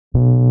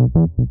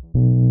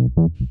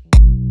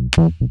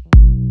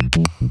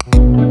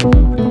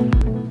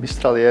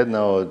Mistral je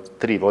jedna od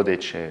 3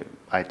 vodeće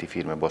IT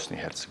firme Bosne i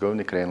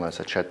Hercegovine. Krenula je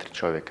sa 4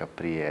 čovjeka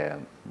prije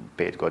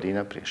 5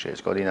 godina, prije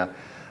 6 godina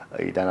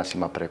i danas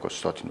ima preko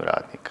 100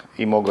 radnika.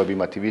 I mogla bi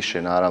imati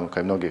više, naravno,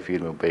 kao i mnoge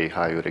firme u BiH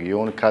i u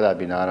regionu, kada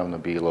bi, naravno,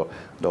 bilo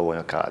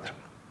dovoljno kadra.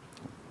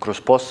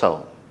 Kroz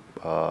posao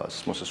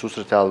smo se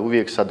susretali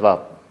uvijek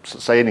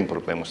sa jednim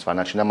problemom.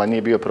 Znači, nama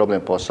nije bio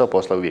problem posao,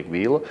 posla je uvijek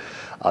bilo,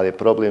 ali je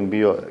problem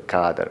bio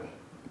kadar.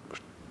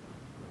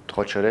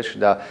 Hoću reći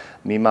da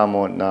mi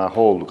imamo na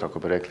holdu, kako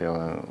bi rekli,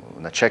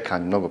 na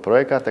čekanju mnogo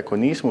projekata koje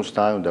nismo u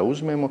stanju da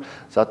uzmemo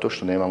zato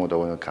što nemamo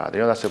dovoljno kadra.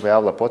 I onda se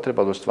pojavila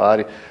potreba da u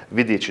stvari,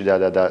 vidjeći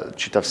da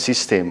čitav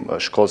sistem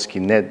školski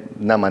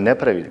nama ne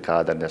pravi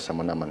kadar, ne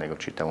samo nama nego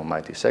čitavom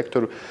IT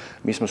sektoru,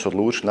 mi smo se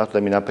odlučili na to da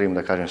mi napravimo,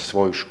 da kažem,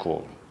 svoju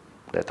školu,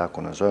 da je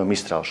tako nazovemo,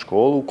 Mistral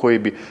školu, u kojoj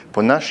bi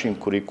po našim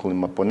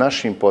kurikulima, po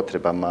našim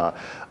potrebama,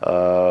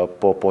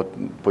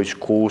 po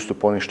iskustvu,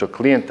 po onim što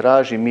klijent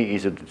traži, mi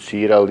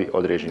izeducirali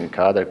određeni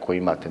kadar koji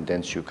ima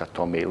tendenciju ka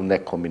tome ili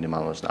neko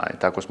minimalno znanje.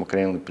 Tako smo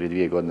krenuli prije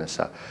 2 godine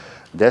sa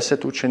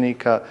 10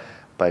 učenika,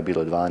 pa je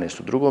bilo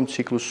 12 u drugom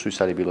ciklusu i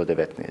sad je bilo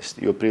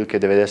 19. I otprilike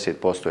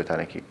 90% je taj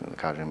neki,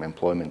 kažem,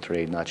 employment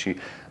rate, znači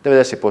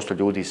 90%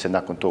 ljudi se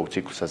nakon tog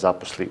ciklusa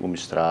zaposli u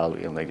Mistralu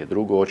ili negdje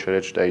drugo. Hoću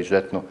reći da je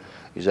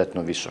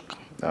izuzetno visok.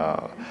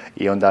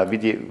 I onda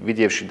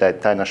vidjevši da je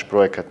taj naš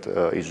projekat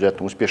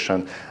izuzetno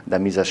uspješan, da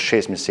mi za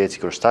 6 mjeseci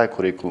kroz taj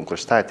kurikulum,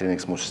 kroz taj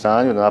trening smo u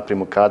stanju da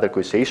napravimo kadar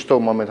koji se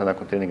istog momenta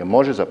nakon treninga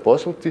može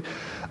zaposliti,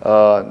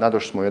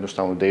 nadošli smo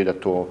jednostavno ideju da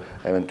to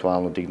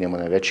eventualno dignemo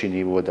na veći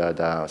nivo,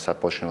 da sad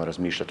počnemo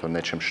razmišljati o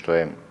nečem što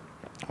je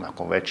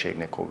nakon većeg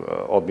nekog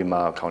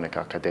obima, kao neka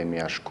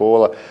akademija,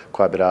 škola,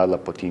 koja bi radila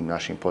po tim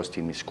našim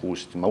pozitivnim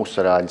iskustvima, u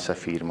saradnji sa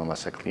firmama,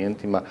 sa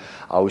klijentima,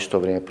 a u isto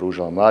vrijeme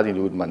pružala mladim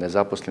ljudima,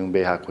 nezaposlenim u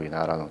BiH, koji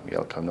naravno,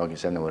 kao i mnogim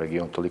zemljama u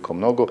regionu, toliko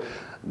mnogo,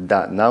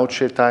 da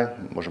nauče taj,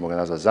 možemo ga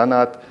nazvati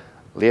zanat,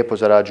 lijepo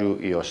zarađuju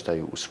i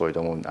ostaju u svoj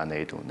domovini, a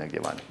ne idu negdje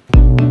vani.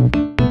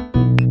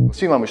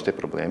 Svi imamo iste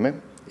probleme,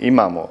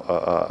 imamo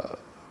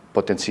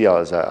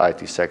potencijala za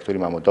IT sektor,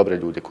 imamo dobre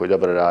ljude koji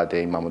dobro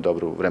rade, imamo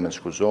dobru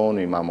vremensku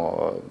zonu,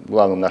 imamo,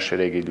 uglavnom naše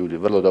regije ljudi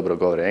vrlo dobro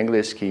govore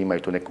engleski, imaju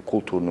tu neku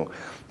kulturnu,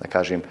 da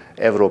kažem,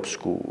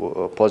 evropsku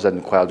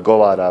pozadinu koja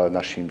odgovara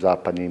našim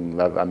zapadnim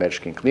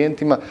američkim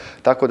klijentima,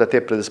 tako da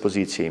te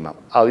predispozicije imamo.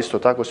 Ali isto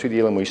tako svi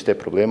dijelimo iste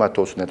problema,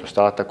 to su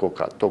nedostatak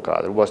tog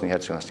kadra. U Bosni i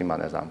Hercegovini ima,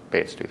 ne znam,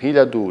 500 i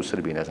 1000, u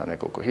Srbiji, ne znam,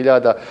 nekoliko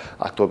hiljada,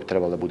 a to bi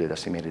trebalo da bude da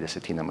se mjeri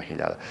desetinama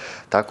hiljada.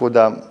 Tako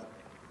da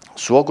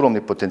su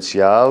ogromni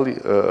potencijali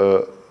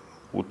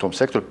u tom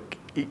sektoru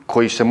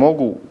koji se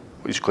mogu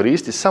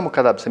iskoristiti samo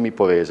kada bi se mi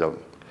povezali.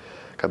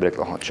 Kad bi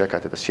rekli,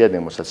 čekajte da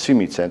sjednemo sad svi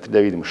mi centri, da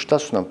vidimo šta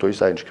su nam to i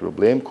zajednički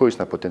problemi, koji su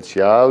nam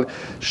potencijali,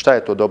 šta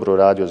je to dobro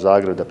radio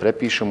Zagreb da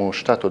prepišemo,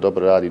 šta to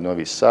dobro radi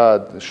Novi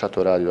Sad, šta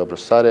to radi dobro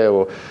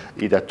Sarajevo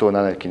i da to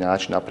na neki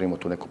način napravimo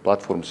tu neku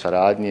platformu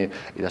saradnje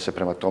i da se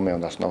prema tome,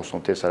 onda na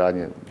osnovu te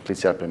saradnje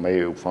aplicira prema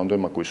EU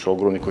fondovima koji su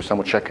ogromni, koji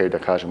samo čekaju da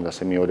kažemo da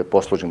se mi ovdje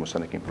poslužimo sa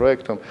nekim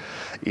projektom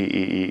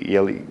i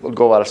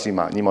odgovara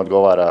svima, njima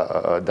odgovara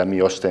da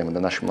mi ostajemo, da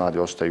naši mladi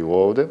ostaju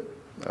ovdje,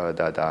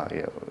 da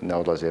ne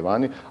odlaze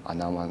vani, a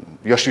nama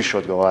još više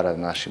odgovara da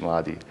naši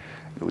mladi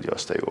ljudi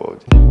ostaju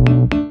ovdje.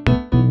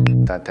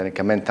 Ta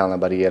neka mentalna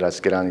barijera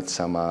s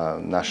granicama,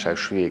 naša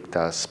još uvijek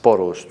ta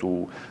sporost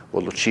u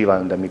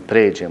odlučivanju da mi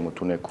pređemo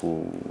tu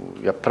neku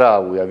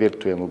pravu,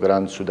 virtualnu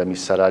granicu, da mi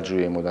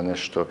sarađujemo, da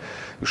nešto,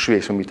 još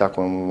uvijek smo mi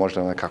tako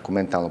možda nekako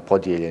mentalno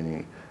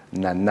podijeljeni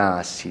na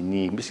nas i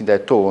njih. Mislim da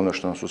je to ono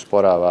što nas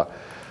usporava,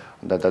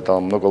 da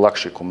mnogo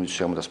lakše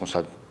komunicujemo, da smo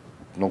sad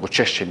mnogo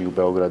češće mi u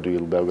Beogradu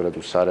ili u Beogradu,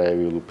 u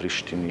Sarajevu ili u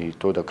Prištini i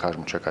to da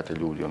kažemo čekajte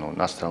ljudi,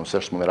 na stranu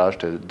sve što smo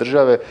različite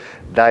države,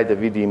 daj da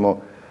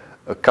vidimo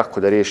kako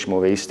da riješimo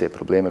ove iste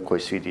probleme koje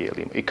svi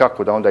dijelimo i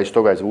kako da onda iz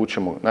toga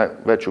izvučemo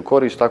veću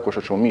korist tako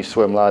što ćemo mi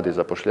svoje mlade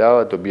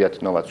zapošljavati,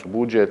 dobijati novac u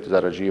budžet,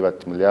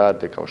 zarađivati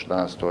milijarde kao što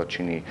danas to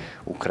čini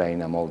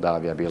Ukrajina,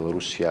 Moldavija,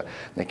 Bjelorusija,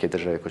 neke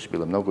države koje su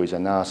bile mnogo iza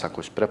nas, a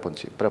koje su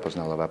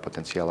prepoznale ovaj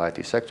potencijal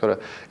IT sektora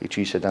i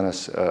čiji se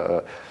danas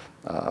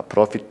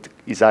profit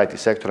iz IT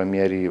sektora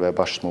mjeri,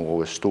 baš smo u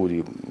ovoj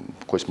studiji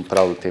koji smo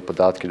pravili te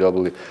podatke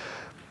dobili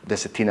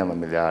desetinama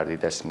milijardi,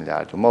 10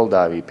 milijardi u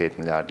Moldaviji, 5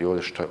 milijardi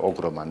ovdje, što je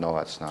ogroman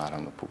novac,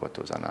 naravno,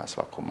 pogotovo za nas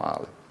ovako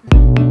mali.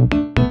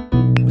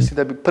 Mislim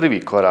da bi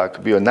prvi korak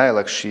bio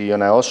najlakši i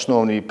onaj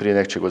osnovni prije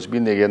nečeg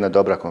ozbiljnijeg, jedna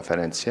dobra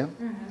konferencija,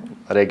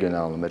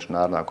 regionalna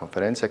međunarodna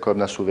konferencija koja bi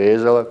nas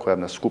uvezala, koja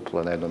bi nas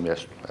skupila na jednom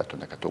mjestu, eto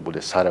neka to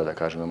bude Sarajevo, da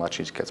kažem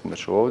domaćinski kad smo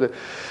već ovdje,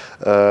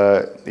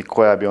 i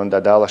koja bi onda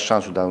dala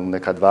šansu da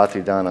neka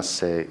 2-3 dana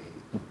se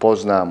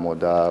upoznamo,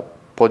 da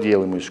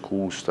podijelimo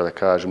iskustva, da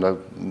kažem,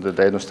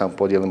 da jednostavno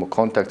podijelimo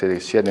kontakte, da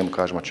ih sjednemo,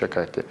 kažemo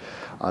čekajte,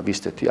 a vi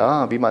ste ti,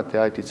 vi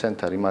imate IT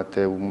centar,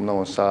 imate u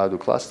Novom Sadu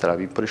klastera,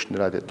 vi u Prištini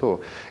rade to.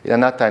 I da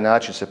na taj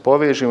način se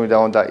povežemo i da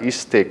onda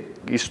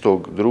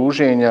istog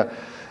druženja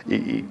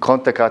i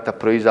kontakata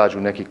proizađu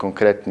neki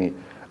konkretni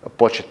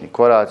početni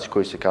koraci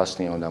koji se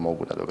kasnije onda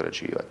mogu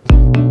nadograđivati.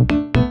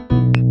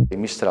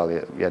 Mistral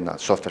je jedna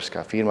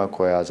softverska firma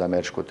koja za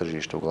američko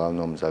tržište,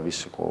 uglavnom za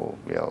visoko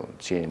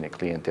cijenjene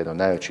klijente, jedna od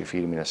najvećih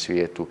firmi na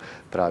svijetu,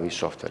 pravi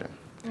softvere.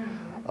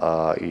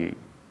 I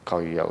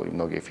kao i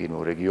mnoge firme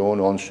u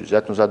regionu, oni su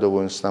izuzetno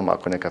zadovoljni s nama.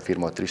 Ako neka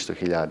firma od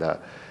 300.000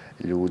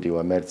 ljudi u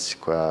Americi,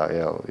 koja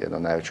je jedna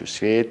od najvećih u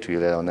svijetu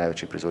ili jedan od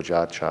najvećih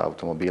proizvođača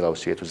automobila u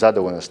svijetu,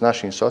 zadovoljna s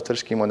našim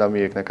softverskim, onda mi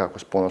uvijek nekako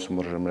s ponosom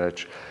možemo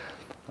reći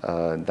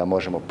da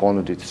možemo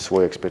ponuditi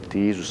svoju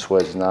ekspertizu,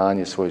 svoje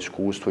znanje, svoje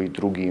iskustvo i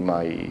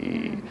drugima,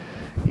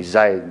 i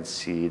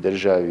zajednici, i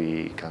državi,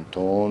 i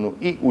kantonu,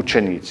 i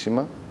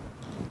učenicima.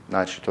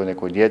 Znači, to je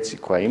nekoj djeci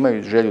koja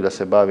imaju želju da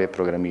se bave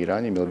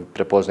programiranjem ili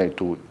prepoznaju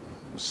tu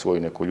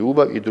svoju neku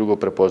ljubav, i drugo,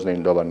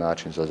 prepoznaju dobar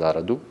način za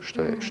zaradu,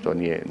 što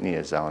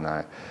nije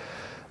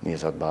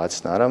za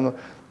odbaciti, naravno.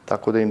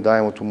 Tako da im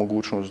dajemo tu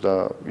mogućnost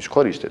da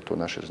iskoriste to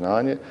naše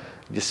znanje,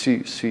 gdje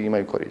svi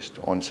imaju korist.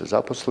 Oni se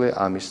zaposle,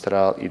 a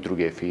Mistral i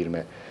druge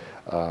firme.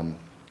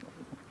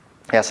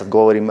 Ja sad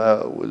govorim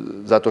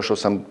zato što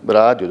sam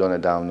radio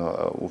donedavno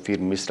u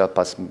firmi Mistral,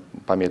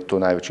 pa mi je to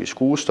najveće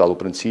iskustvo, ali u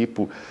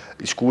principu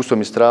iskustvo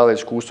Mistrala je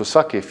iskustvo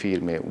svake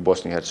firme u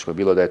Bosni i Hercegovini,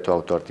 bilo da je to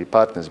Authority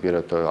Partners, bilo da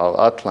je to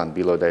Atlant,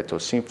 bilo da je to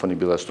Symphony,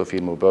 bilo da su to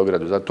firme u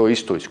Beogradu, zato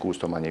isto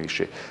iskustvo manje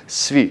više.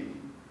 Svi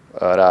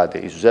rade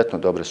izuzetno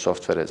dobre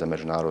softvere za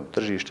međunarodno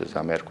tržište, za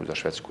Ameriku, za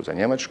Švedsku, za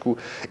Njemačku,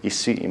 i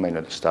svi imaju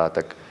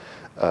nedostatak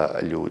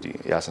ljudi.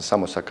 Ja sam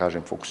samo sad,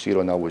 kažem,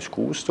 fokusirao na ovo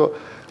iskustvo.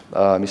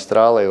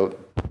 Mistrala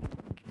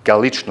ga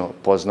lično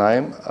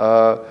poznajem,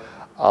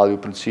 ali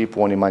u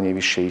principu on je manje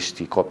više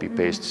isti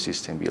copy-paste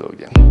sistem bilo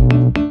gdje.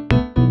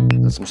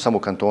 Smo samo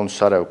u kantonu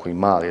Sarajevo, koji je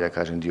mali, da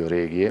kažem, dio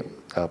regije,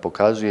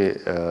 pokazuje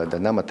da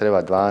nama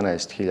treba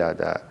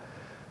 12.000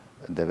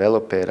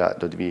 developera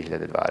do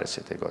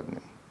 2020. godine.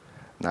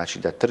 Znači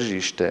da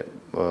tržište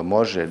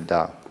može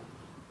da,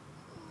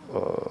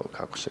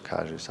 kako se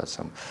kaže, sad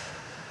sam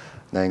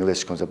na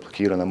engleskom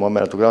zablokirao na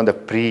momentu, da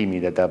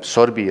primi, da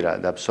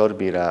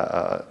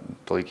apsorbira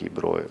toliki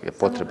broj je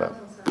potreba.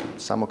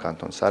 Samo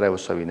kanton Sarajevo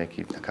su ovi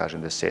neki, da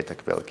kažem, 10-ak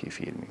velikih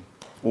firmi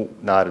u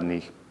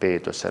narednih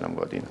 5 do 7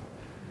 godina.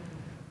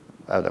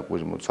 Evo da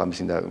uzmemo,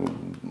 mislim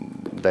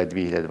da je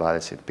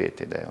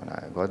 2025. da je ona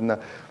godina,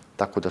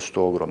 tako da su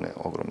to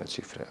ogromne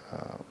cifre.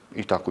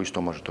 I tako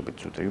isto može to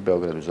biti sutra i u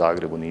Beogradu,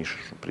 Zagrebu, Nišu,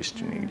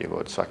 Pristini, gdje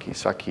god.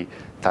 Svaki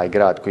taj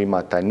grad koji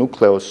ima taj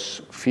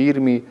nukleus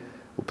firmi,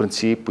 u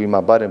principu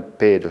ima barem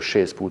 5 do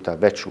 6 puta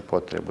veću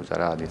potrebu za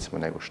radnicima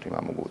nego što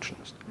ima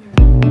mogućnost.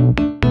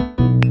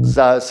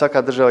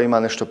 Svaka država ima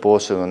nešto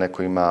posebno,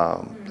 neko ima,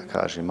 da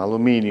kažem,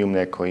 aluminijum,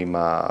 neko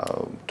ima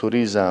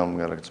turizam,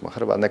 recimo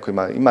Hrvat, neko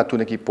ima tu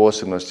neki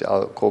posebnosti,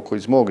 ali koliko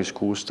iz mog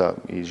iskustva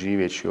i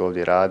živeći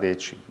ovdje,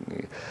 radeći,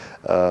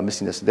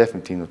 mislim da se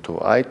definitivno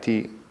to IT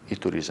i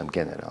turizam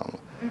generalno.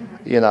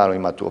 I naravno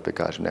ima tu, opet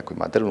kažem, neko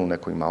ima drvnu,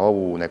 neko ima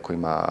ovu, neko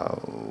ima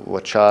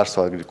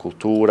voćarstvo,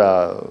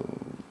 agrikultura,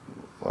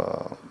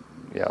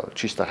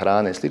 čista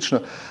hrana i slično,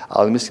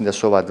 ali mislim da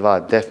su ova dva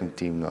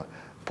definitivno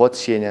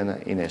podcijenjena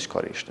i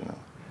neiskorištena.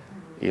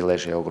 I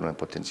leže ogroman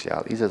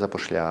potencijal i za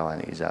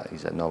zapošljavanje, i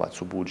za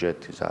novac u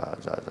budžet, i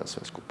za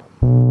sve skupa.